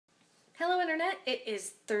Hello Internet, it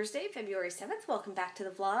is Thursday, February 7th. Welcome back to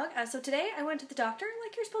the vlog. So today I went to the doctor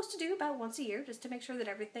like you're supposed to do about once a year just to make sure that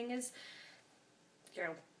everything is,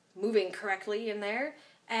 moving correctly in there.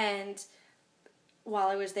 And while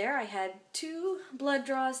I was there I had 2 blood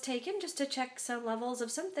draws taken just to check some levels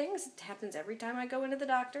of some things. It happens every time I go into the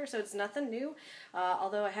doctor, so it's nothing new.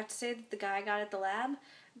 Although I have to say that the guy I got at the lab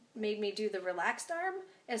made me do the relaxed arm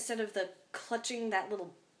instead of the clutching that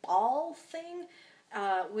little ball thing.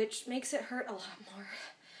 Which makes it hurt a lot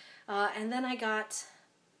more. And then I got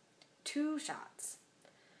 2 shots.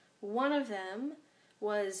 One of them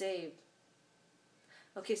was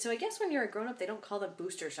okay, so I guess when you're a grown-up, they don't call them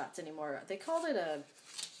booster shots anymore. They called it I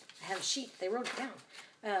have a sheet, they wrote it down,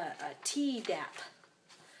 a Tdap,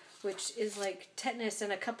 which is like tetanus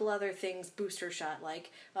and a couple other things booster shot,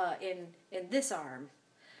 like in this arm.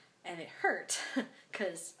 And it hurt,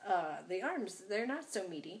 because the arms, they're not so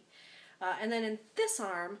meaty. And then in this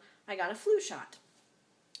arm, I got a flu shot.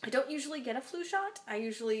 I don't usually get a flu shot. I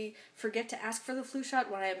usually forget to ask for the flu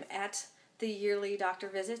shot when I'm at the yearly doctor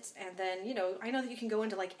visits. And then, I know that you can go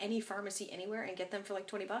into like any pharmacy anywhere and get them for like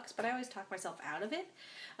 $20, but I always talk myself out of it.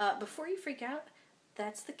 Before you freak out,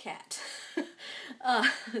 that's the cat.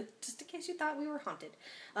 Just in case you thought we were haunted.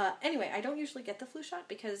 Anyway, I don't usually get the flu shot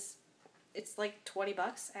because it's like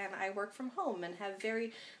 $20 and I work from home and have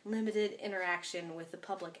very limited interaction with the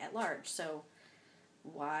public at large, so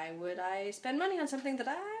why would I spend money on something that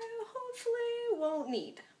I hopefully won't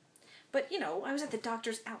need? But, I was at the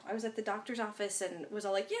doctor's office and was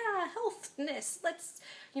all like, yeah, healthness, let's,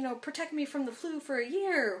 protect me from the flu for a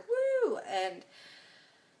year, woo! And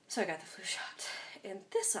so I got the flu shot in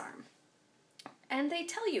this arm. And they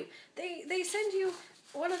tell you, they send you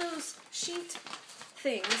one of those sheet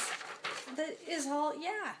things that is all,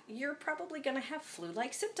 yeah, you're probably going to have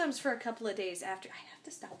flu-like symptoms for a couple of days after. I have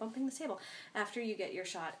to stop bumping the table. After you get your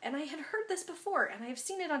shot. And I had heard this before, and I've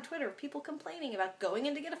seen it on Twitter, people complaining about going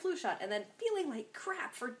in to get a flu shot and then feeling like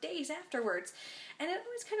crap for days afterwards. And it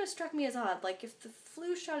always kind of struck me as odd. Like, if the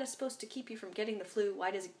flu shot is supposed to keep you from getting the flu,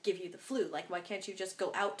 why does it give you the flu? Like, why can't you just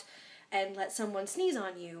go out and let someone sneeze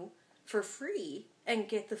on you for free and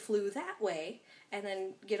get the flu that way and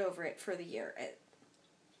then get over it for the year?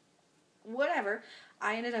 Whatever,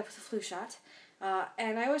 I ended up with a flu shot,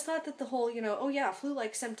 and I always thought that the whole, oh yeah,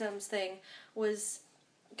 flu-like symptoms thing was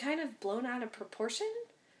kind of blown out of proportion,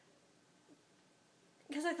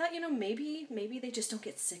 because I thought, maybe they just don't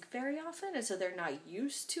get sick very often, and so they're not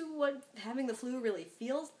used to what having the flu really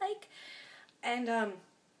feels like, and I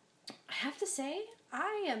have to say,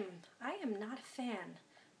 I am not a fan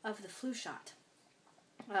of the flu shot.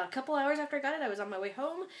 A couple hours after I got it, I was on my way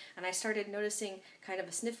home, and I started noticing kind of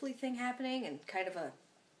a sniffly thing happening, and kind of a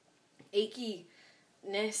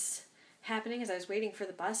achiness happening as I was waiting for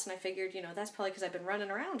the bus, and I figured, that's probably because I've been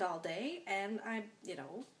running around all day, and I,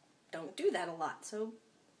 don't do that a lot, so,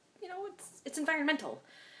 it's environmental.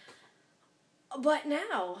 But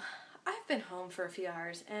now, I've been home for a few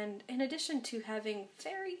hours, and in addition to having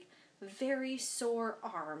very, very sore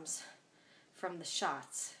arms from the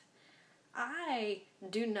shots, I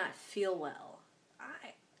do not feel well.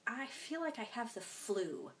 I feel like I have the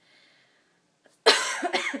flu.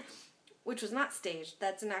 Which was not staged.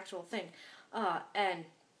 That's an actual thing. And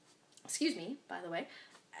excuse me, by the way.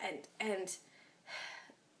 And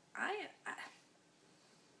I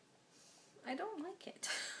don't like it.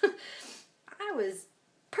 I was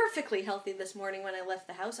perfectly healthy this morning when I left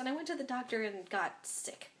the house, and I went to the doctor and got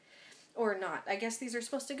sick. Or not. I guess these are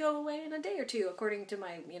supposed to go away in a day or two, according to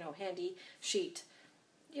my, handy sheet.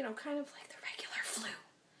 Kind of like the regular flu.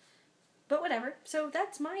 But whatever. So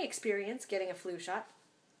that's my experience getting a flu shot.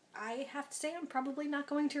 I have to say I'm probably not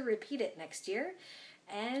going to repeat it next year.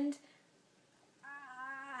 And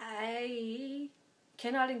I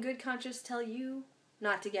cannot in good conscience tell you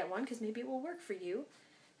not to get one, because maybe it will work for you.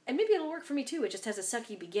 And maybe it'll work for me too. It just has a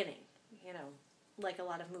sucky beginning. Like a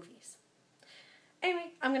lot of movies.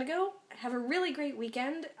 Anyway, I'm going to go. Have a really great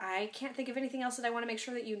weekend. I can't think of anything else that I want to make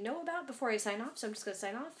sure that you know about before I sign off, so I'm just going to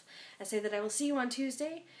sign off and say that I will see you on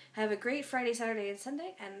Tuesday. Have a great Friday, Saturday, and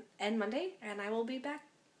Sunday, and Monday, and I will be back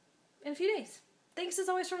in a few days. Thanks as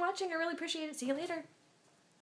always for watching. I really appreciate it. See you later.